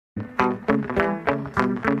Up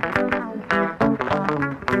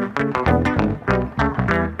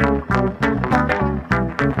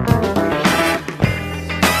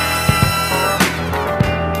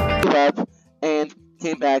and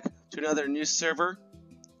came back to another new server.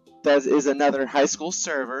 That is another high school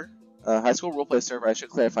server, high school roleplay server. I should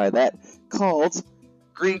clarify that, called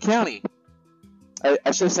Green County. I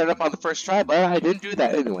should have set it up on the first try, but I didn't do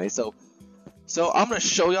that anyway. So I'm gonna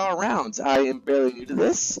show y'all around. I am barely new to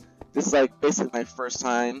this. This is like basically my first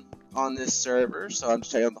time on this server, so I'm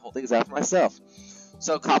just checking the whole thing out for myself.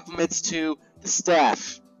 So compliments to the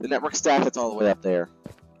staff, the network staff that's all the way up there.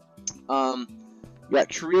 We got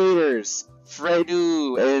creators,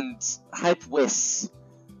 Fredu and Hypewis,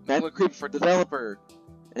 Magma Creep for developer,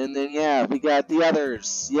 and then yeah, we got the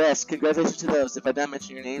others. Yes, congratulations to those. If I don't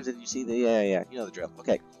mention your names and you see the yeah, you know the drill.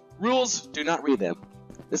 Okay, rules, do not read them.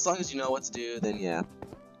 As long as you know what to do, then yeah.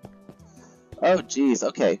 Oh jeez,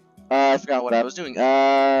 okay. I forgot what I was doing.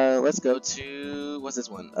 Let's go to what's this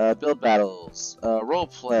one? Build battles,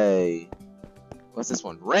 roleplay. What's this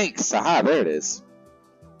one? Ranks. Aha, there it is.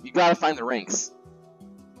 You gotta find the ranks.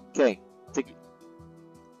 Okay,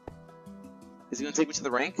 is he gonna take me to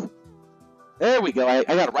the rank? There we go. I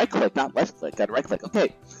got a right click, not left click. Got a right click.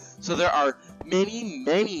 Okay, so there are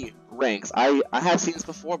many ranks. I have seen this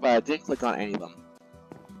before, but I didn't click on any of them.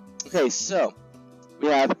 Okay, so we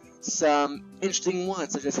have some interesting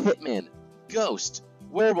ones such as Hitman, Ghost,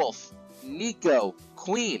 Werewolf, Nico,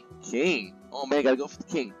 Queen, King. Oh man, gotta go for the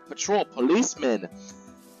King. Patrol, Policeman,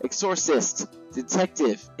 Exorcist,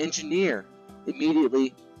 Detective, Engineer.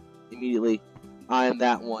 Immediately, I am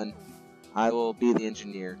that one. I will be the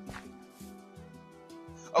engineer.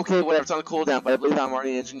 Okay, whatever, it's on the cooldown, but I believe I'm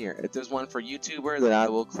already an engineer. If there's one for YouTuber, then I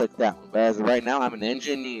will click that one. But as of right now, I'm an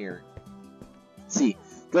engineer. Let's see,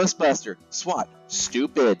 Ghostbuster, SWAT,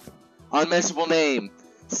 Stupid, Unmentionable Name,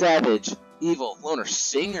 Savage, Evil, Loner,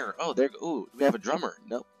 Singer. Oh, there. Ooh, we have a drummer.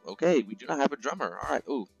 No, okay, we do not have a drummer. All right.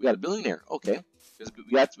 Ooh, we got a billionaire. Okay,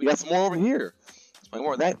 we got some more over here. Let's find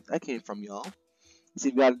more. That came from y'all. Let's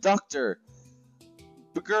see, we got a doctor,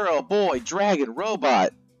 girl, boy, dragon,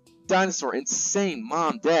 robot, dinosaur, insane,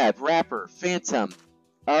 mom, dad, rapper, phantom.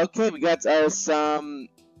 Okay, we got some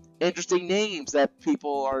interesting names that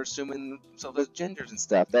people are assuming themselves as genders and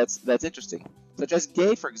stuff. That's interesting. Such as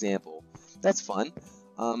gay, for example. That's fun.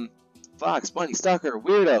 Fox, bunny, stalker,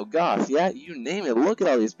 weirdo, goth. Yeah, you name it. Look at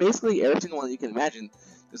all these. Basically, every single one that you can imagine.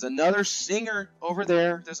 There's another singer over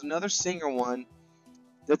there. There's another singer one.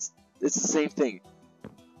 It's the same thing.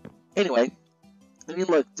 Anyway, I mean,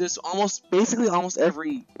 look, there's basically almost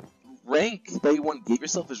every rank that you want to give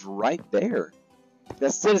yourself is right there.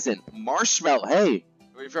 That's citizen, marshmallow. Hey,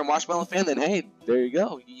 if you're a marshmallow fan, then hey, there you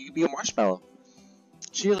go. You can be a marshmallow.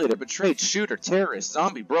 Cheerleader, betrayed, shooter, terrorist,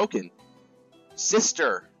 zombie, broken,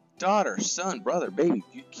 sister, daughter, son, brother, baby,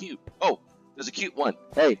 cute. Oh, there's a cute one.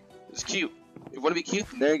 Hey, there's cute. If you want to be cute,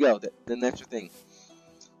 then there you go. Then that's your thing.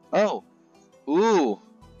 Oh, ooh.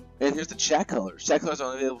 And here's the chat colors. Chat colors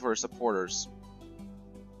are available for supporters.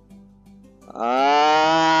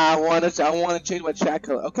 I want to change my chat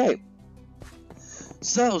color. Okay.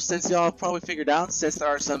 So, since y'all probably figured out, since there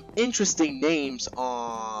are some interesting names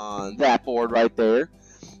on that board right there,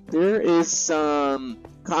 there is some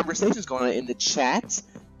conversations going on in the chat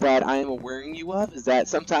that I am aware you of. Is that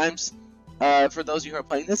sometimes, for those of you who are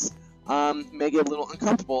playing this, may get a little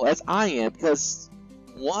uncomfortable, as I am, because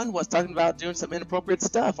one was talking about doing some inappropriate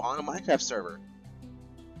stuff on a Minecraft server.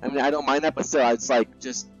 I mean, I don't mind that, but still, it's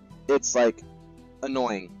like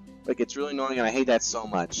annoying. Like, it's really annoying, and I hate that so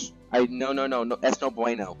much. No, es no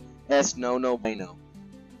bueno. Es no bueno.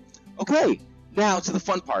 Okay, now to the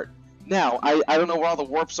fun part. Now, I don't know where all the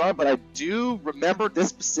warps are, but I do remember this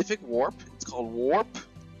specific warp. It's called Warp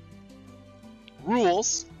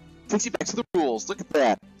Rules. Takes you back to the rules. Look at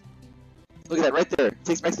that. Look at that right there. It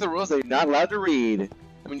takes you back to the rules that you're not allowed to read.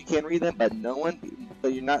 I mean, you can read them, but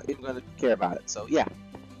you're not even going to care about it. So, yeah.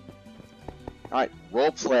 Alright,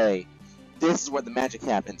 roleplay. This is where the magic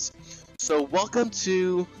happens. So, welcome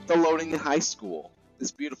to the Loading High School.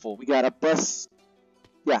 It's beautiful. We got a bus.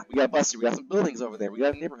 Yeah, we got a bus here. We got some buildings over there. We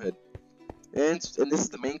got a neighborhood. And this is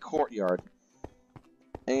the main courtyard.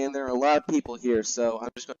 And there are a lot of people here, so I'm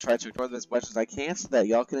just going to try to ignore them as much as I can so that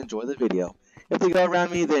y'all can enjoy the video. If they go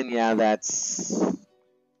around me, then yeah, that's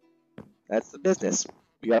the business.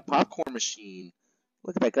 We got a popcorn machine.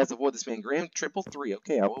 Look at that, guys. Avoid this man. Graham 333.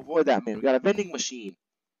 Okay, I will avoid that man. We got a vending machine.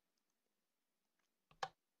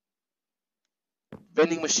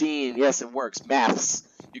 Vending machine. Yes, it works. Maths.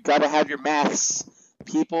 You got to have your maths.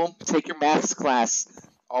 People, take your maths class.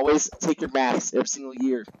 Always take your maths every single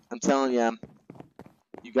year. I'm telling you,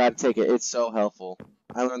 you got to take it. It's so helpful.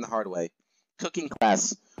 I learned the hard way. cooking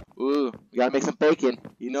class. Ooh, we gotta make some bacon.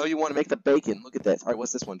 You know you want to make the bacon. Look at that. All right,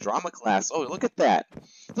 what's this one? Drama class. Oh, look at that.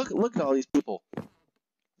 Look at all these people.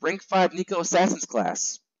 Rank 5 Nico Assassins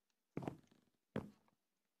class.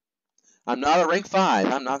 I'm not a rank 5.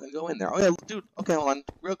 I'm not gonna go in there. Oh yeah, dude. Okay, hold on,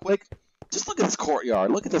 real quick. Just look at this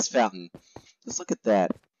courtyard. Look at this fountain. Just look at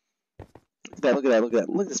that. Look at that. Look at that. Look at that.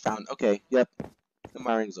 Look at this fountain. Okay, yep.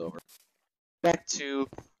 My ring's over. Back to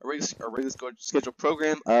a regular scheduled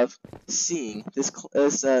program of seeing this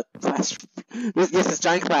classroom. This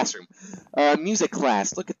giant classroom. Music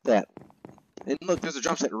class. Look at that. And look, there's a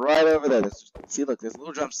drum set right over there. See, look, there's a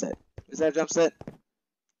little drum set. Is that a drum set?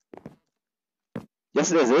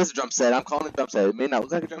 Yes, it is. It is a drum set. I'm calling it a drum set. It may not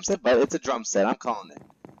look like a drum set, but it's a drum set. I'm calling it.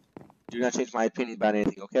 Do not change my opinion about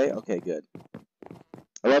anything, okay? Okay, good.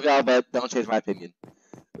 I love y'all, but don't change my opinion.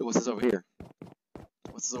 What's this over here?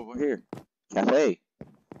 What's this over here? Cafe.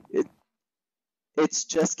 It's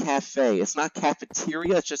just cafe. It's not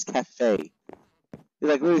cafeteria. It's just cafe. They're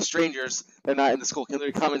like literally strangers. They're not in the school. Can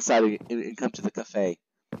literally come inside and come to the cafe.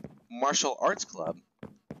 Martial arts club.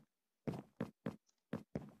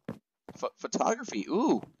 Photography.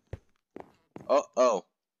 Ooh. Oh.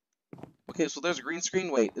 Okay, so there's a green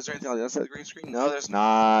screen. Wait, is there anything else on the green screen? No, there's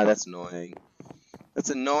not. That's annoying. That's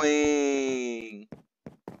annoying.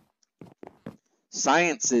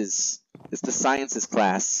 Sciences. It's the sciences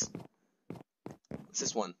class. What's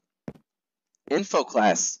this one? Info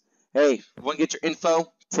class. Hey, you want to get your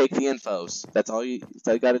info? Take the infos. That's all you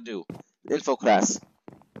got to do. Info class.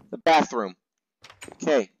 The bathroom.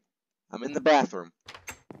 Okay, I'm in the bathroom.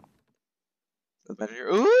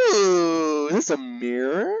 Ooh, is this a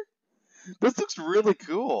mirror? This looks really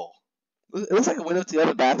cool. It looks like a window to the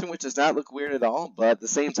other bathroom, which does not look weird at all, but at the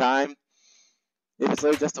same time, if it's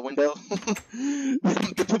literally just a window,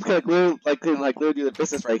 the people can literally do the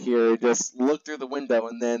business right here and just look through the window,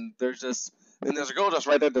 and then there's a girl just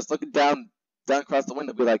right there just looking down across the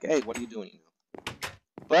window, be like, hey, what are you doing?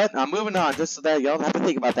 But I'm moving on just so that y'all don't have to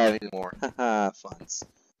think about that anymore. Haha, funs.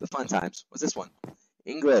 The fun times. What's this one?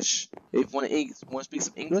 English. If you want to speak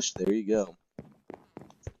some English, there you go.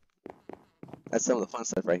 That's some of the fun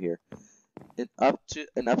stuff right here.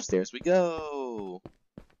 And upstairs we go.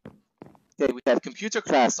 Okay, we have computer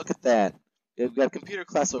class. Look at that. Yeah, we got a computer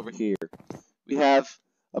class over here. We have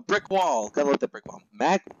a brick wall. Gotta look at that brick wall.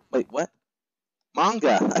 Wait, what?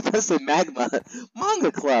 Manga. I thought it said magma.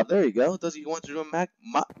 Manga club. There you go. Does you want to do a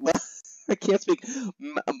I can't speak.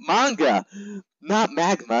 Manga, not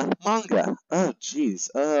magma. Manga. Oh, jeez.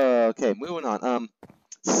 Okay, moving on.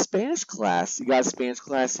 Spanish class. You got a Spanish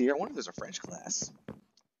class here. I wonder if there's a French class.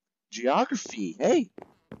 Geography. Hey,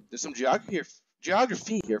 there's some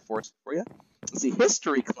geography here for you. Let's see.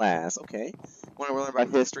 History class. Okay. Want to learn about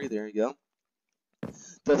history? There you go.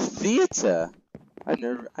 The theater. I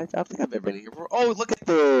don't think I've ever been here before. Oh, look at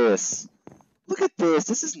this. Look at this.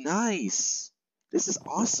 This is nice. This is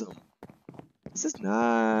awesome. This is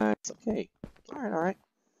nice. Okay. Alright.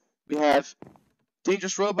 We have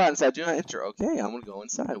dangerous robot inside. Do not enter. Okay, I'm gonna go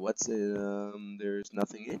inside. What's it? There's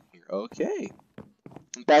nothing in here. Okay.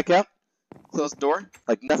 Back up. Close the door.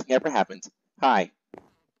 Like nothing ever happened. Hi.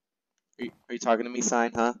 Are you talking to me,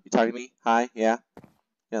 sign? Huh? You talking to me? Hi? Yeah? Yeah,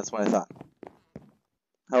 that's what I thought.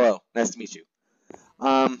 Hello. Nice to meet you.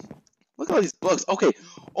 Look at all these books. Okay.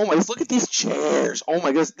 Oh my, just look at these chairs. Oh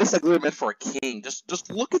my goodness, this is like literally meant for a king.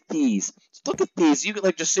 Just look at these. Just look at these. You could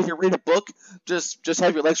like just sit here, read a book, just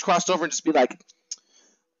have your legs crossed over and just be like,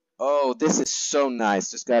 oh, this is so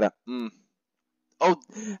nice. Just gotta, Oh,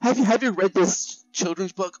 have you read this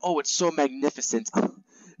children's book? Oh, it's so magnificent.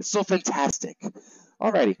 It's so fantastic.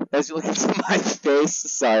 Alrighty, as you look into my face,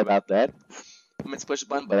 sorry about that. I meant to push the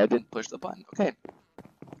button, but I didn't push the button. Okay.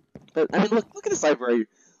 But I mean, look at this library.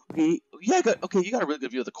 Okay, you got a really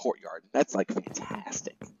good view of the courtyard. That's like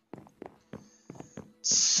fantastic.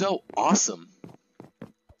 So awesome.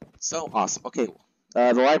 So awesome. Okay,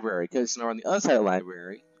 the library. Because on the other side of the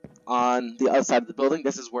library, on the other side of the building,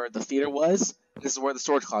 this is where the theater was. And this is where the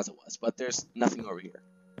storage closet was. But there's nothing over here.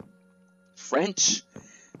 French.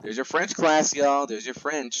 There's your French class, y'all. There's your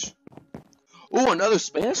French. Oh, another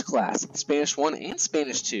Spanish class. Spanish 1 and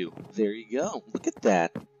Spanish 2. There you go. Look at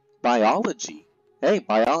that. Biology. Hey,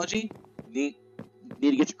 biology. Need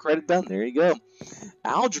to get your credit done. There you go.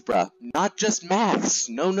 Algebra. Not just maths.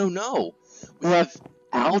 No. We have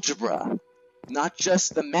algebra. Not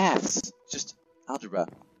just the maths. Just algebra.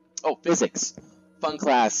 Oh, physics. Fun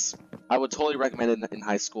class. I would totally recommend it in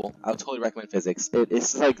high school. I would totally recommend physics.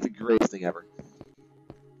 It's like the greatest thing ever.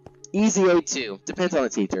 Easy A2. Depends on the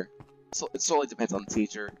teacher. So it solely depends on the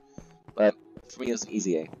teacher. But for me, it was an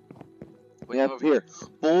easy A. we have over here?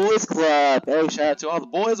 Boys Club. Hey, shout out to all the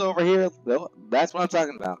boys over here. That's what I'm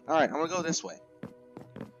talking about. Alright, I'm gonna go this way.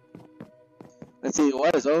 Let's see,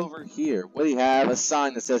 what is over here? What do you have? A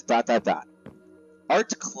sign that says ...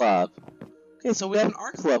 Art Club. Okay, so we have an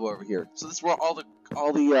art club over here. So this is where all the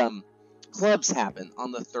clubs happen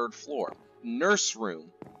on the 3rd floor. Nurse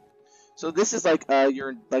room. So this is like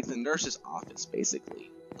your the nurse's office, basically.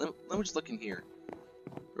 Let me just look in here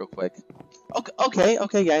real quick. Okay,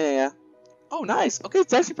 yeah. Oh, nice. Okay,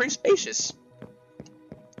 it's actually pretty spacious.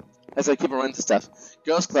 As I keep running to stuff.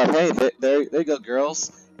 Girls Club. Hey, there you go,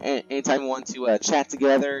 girls. Anytime you want to chat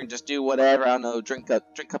together and just do whatever, I don't know, drink a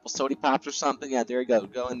couple soda pops or something. Yeah, there you go.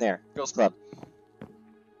 Go in there. Girls Club.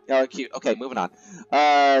 Yeah, cute. Okay, moving on.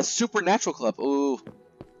 Supernatural Club.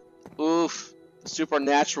 Oof.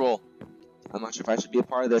 Supernatural. I'm not sure if I should be a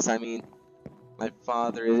part of this. I mean, my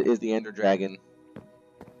father is the Ender Dragon.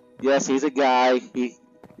 Yes, he's a guy. The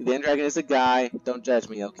Ender Dragon is a guy. Don't judge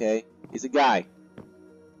me, okay? He's a guy.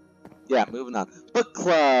 Yeah, moving on. Book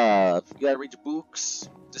Club. You gotta read your books.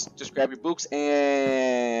 Just grab your books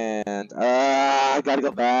and I gotta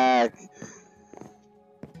go back.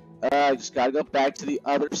 I just gotta go back to the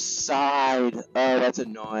other side. Oh, that's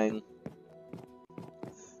annoying.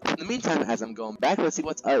 In the meantime, as I'm going back, let's see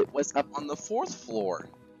what's up on the 4th floor.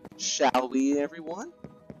 Shall we, everyone?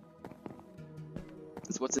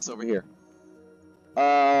 What's this over here?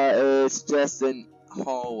 It's just a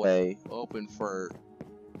hallway open for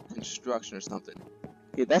construction or something.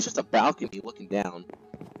 Okay, that's just a balcony looking down.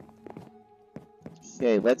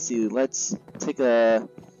 Okay, let's see. Let's take a...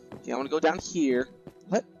 Okay, I want to go down here.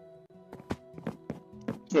 What?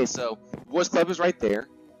 Okay, so Boys Club is right there.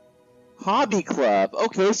 Hobby Club.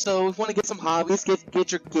 Okay, so if you want to get some hobbies,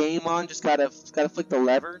 get your game on, just gotta flick the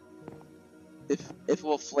lever. If it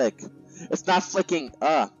will flick. It's not flicking.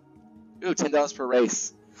 Ooh, $10 per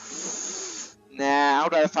race. Nah, I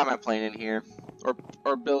would rather find my plane in here.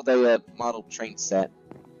 Or build a model train set.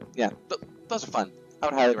 Yeah, those are fun. I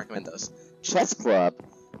would highly recommend those. Chess Club.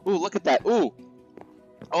 Ooh, look at that. Ooh.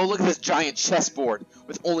 Oh, look at this giant chessboard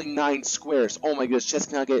with only 9 squares. Oh my goodness, chess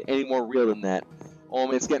cannot get any more real than that. Oh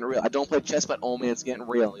man, it's getting real. I don't play chess, but oh man, it's getting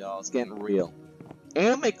real, y'all. It's getting real.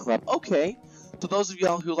 Anime Club. Okay. So those of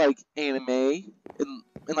y'all who like anime and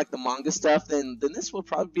like the manga stuff, then this will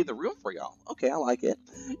probably be the room for y'all. Okay, I like it.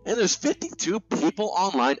 And there's 52 people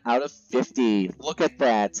online out of 50. Look at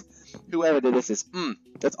that. Whoever did this is,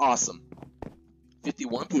 that's awesome.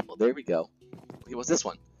 51 people. There we go. Okay, what's this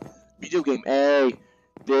one? Video game. Hey,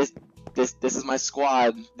 this is my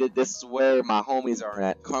squad. This is where my homies are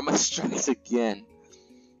at. Karma Strikes Again.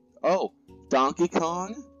 Oh, Donkey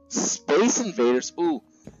Kong, Space Invaders. Ooh.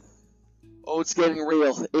 Oh, it's getting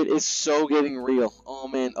real. It is so getting real. Oh,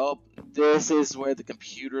 man. Oh, this is where the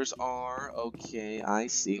computers are. Okay, I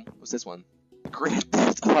see. What's this one? Grand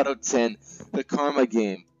Theft Auto 10, the Karma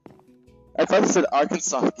game. I thought it said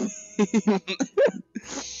Arkansas game.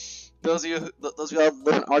 Those of you that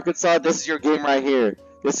live in Arkansas, this is your game right here.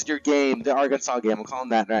 This is your game, the Arkansas game. I'm calling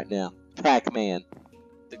that right now. Pac-Man.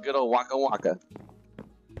 The good old Waka Waka.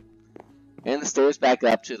 And the stairs back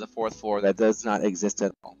up to the 4th floor that does not exist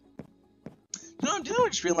at all. Do you know I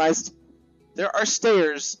just realized? There are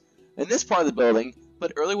stairs in this part of the building,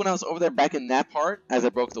 but earlier when I was over there back in that part, as I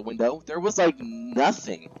broke the window, there was like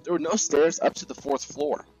nothing. There were no stairs up to the 4th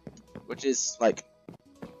floor, which is like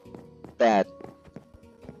bad.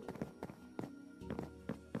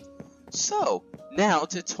 So, now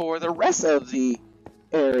to tour the rest of the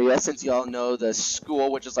area, since y'all know the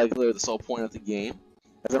school, which is like literally the sole point of the game.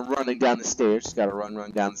 As I'm running down the stairs, just gotta run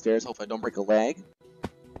down the stairs, hopefully I don't break a leg.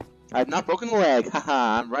 I have not broken a leg,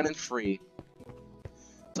 haha, I'm running free.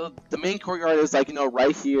 So the main courtyard is like,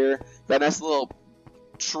 right here. Got nice little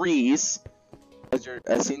trees, as you're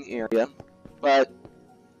seeing the area. But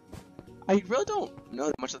I really don't know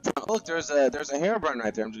that much of the town. Oh, look, there's a Herobrine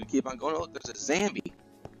right there. I'm just gonna keep on going. Oh, look, there's a Zambi.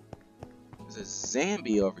 There's a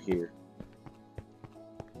Zambi over here.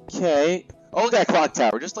 Okay. Oh, look at that clock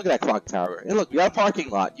tower. Just look at that clock tower. And look, you got a parking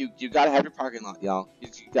lot. You gotta have your parking lot, y'all. You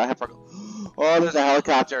gotta have parking. Oh, there's a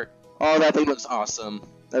helicopter. Oh, that thing looks awesome.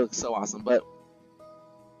 That looks so awesome. But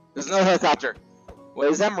there's another helicopter.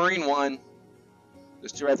 Wait, is that Marine 1?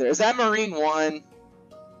 There's 2 right there. Is that Marine 1?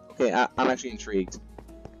 Okay, I'm actually intrigued.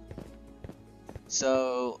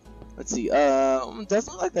 So, let's see. It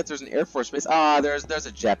doesn't look like that there's an Air Force base. Ah, there's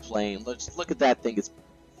a jet plane. Let's look at that thing. It's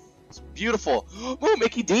beautiful. Oh,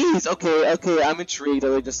 Mickey D's. Okay, I'm intrigued. I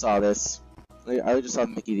really just saw this. I really just saw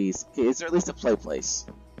Mickey D's. Okay, is there at least a play place?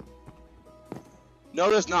 No,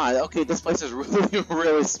 there's not. Okay, this place is really,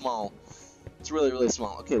 really small. It's really, really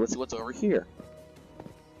small. Okay, let's see what's over here.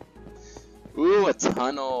 Ooh, a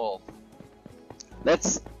tunnel.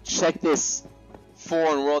 Let's check this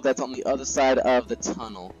foreign world that's on the other side of the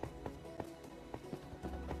tunnel.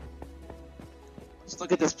 Let's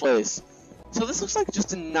look at this place. So this looks like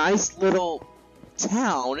just a nice little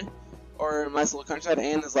town, or a nice little countryside,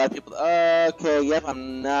 and there's a lot of people. Okay, yep,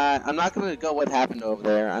 I'm not gonna go what happened over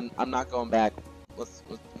there. I'm not going back.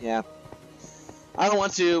 Yeah. I don't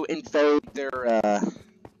want to invade their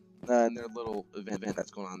little event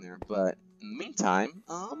that's going on there, but in the meantime,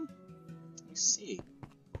 let me see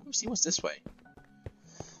what's this way.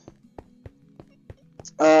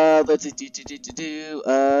 Let's do.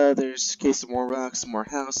 There's some more rocks, some more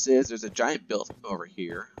houses. There's a giant building over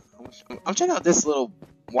here. I'm checking out this little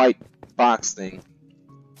white box thing.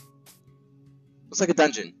 Looks like a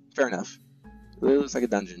dungeon. Fair enough. It looks like a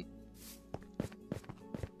dungeon.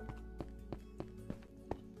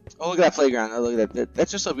 Oh, look at that playground. Oh, look at that.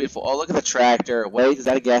 That's just so beautiful. Oh, look at the tractor. Wait, is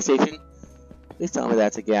that a gas station? Please tell me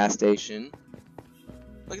that's a gas station.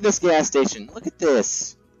 Look at this gas station. Look at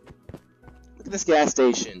this. Look at this gas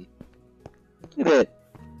station. Look at it.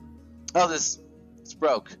 Oh, it's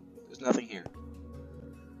broke. There's nothing here.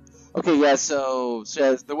 Okay, yeah, so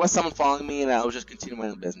yeah, there was someone following me, and I was just continuing my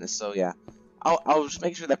own business. So, yeah. I'll just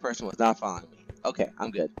make sure that person was not following me. Okay,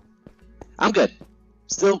 I'm good. I'm good.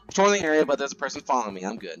 Still touring the area, but there's a person following me.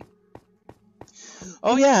 I'm good.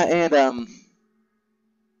 Oh yeah, and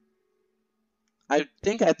I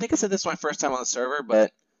think I said this was my first time on the server,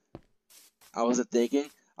 but I wasn't thinking.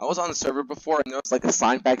 I was on the server before, and there was like a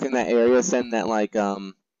sign back in that area saying that like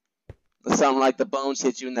something like the bones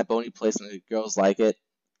hit you in that bony place, and the girls like it.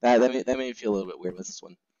 That made me feel a little bit weird with this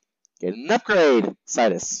one. Get an upgrade,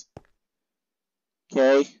 Citus.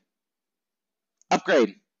 Okay.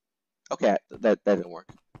 Upgrade. Okay, that didn't work.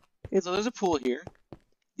 Okay, so there's a pool here.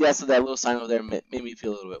 Yeah, so that little sign over there made me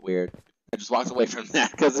feel a little bit weird. I just walked away from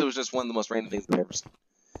that because it was just one of the most random things I've ever seen.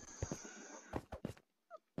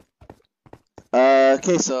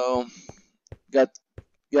 Okay, so got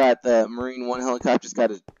the Marine One helicopter's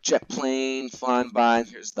got a jet plane flying by. And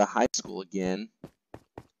here's the high school again.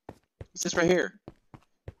 What's this right here?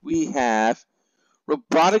 We have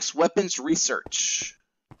robotics weapons research.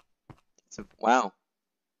 So, wow.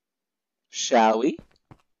 Shall we?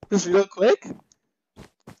 Just real quick.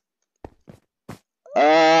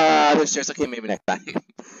 There's stairs. Okay, maybe next time.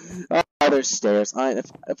 There's stairs.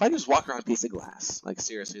 If I just walk around a piece of glass, like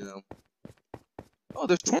seriously though. Oh,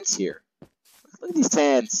 there's tents here. Look at these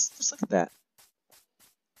tents. Just look at that.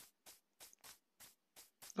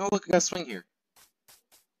 Oh, look, I got a swing here.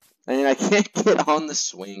 And I can't get on the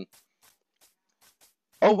swing.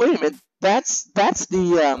 Oh, wait a minute. That's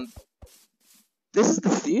the this is the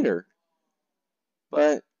theater.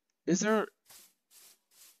 But is there's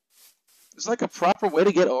like a proper way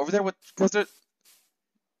to get over there with because there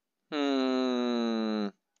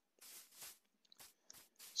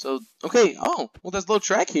So okay, oh, well there's a little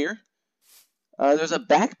track here. There's a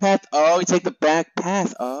back path. Oh, you take the back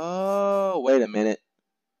path. Oh, wait a minute.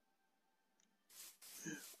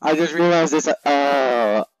 I just realized this.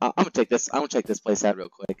 I'm gonna take this. I'm gonna check this place out real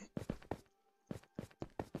quick.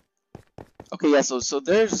 Okay, yeah. So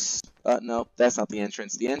there's. No, that's not the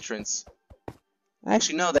entrance. The entrance.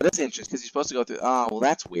 Actually, no, that is the entrance because you're supposed to go through. Oh, well,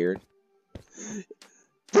 that's weird.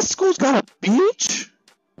 This school's got a beach.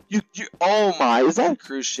 Oh my! Is that a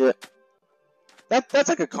cruise ship? That's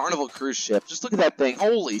like a Carnival cruise ship. Just look at that thing.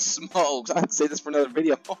 Holy smokes! I'd say this for another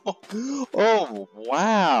video. Oh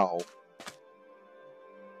wow!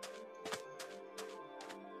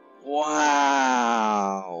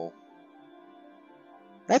 Wow!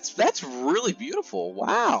 That's really beautiful.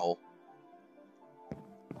 Wow!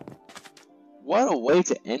 What a way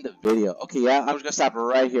to end a video. Okay, yeah, I'm just gonna stop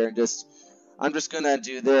right here and I'm just gonna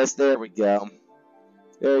do this. There we go.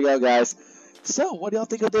 There we go, guys. So, what do y'all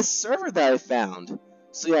think of this server that I found?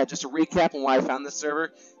 So yeah, just to recap on why I found this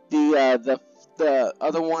server. The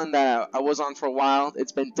other one that I was on for a while,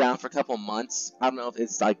 it's been down for a couple months. I don't know if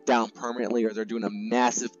it's like down permanently or they're doing a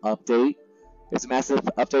massive update. If it's a massive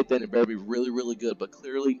update, then it better be really, really good. But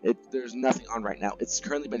clearly, there's nothing on right now. It's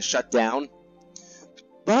currently been shut down.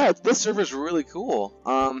 But this server is really cool.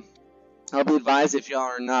 I'll be advised if y'all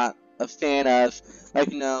are not a fan of,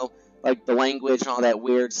 like, you know, like the language and all that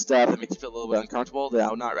weird stuff that makes you feel a little bit uncomfortable, that I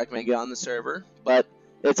would not recommend getting on the server. But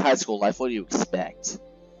it's high school life. What do you expect?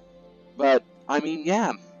 But I mean,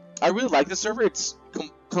 yeah, I really like the server. It's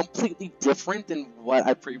completely different than what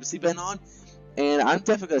I've previously been on, and I'm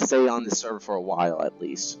definitely gonna stay on this server for a while at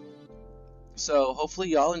least. So hopefully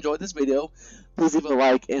y'all enjoyed this video. Please leave a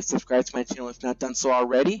like and subscribe to my channel if not done so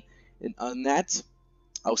already. And on that,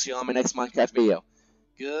 I'll see you on my next Minecraft video.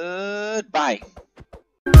 Goodbye.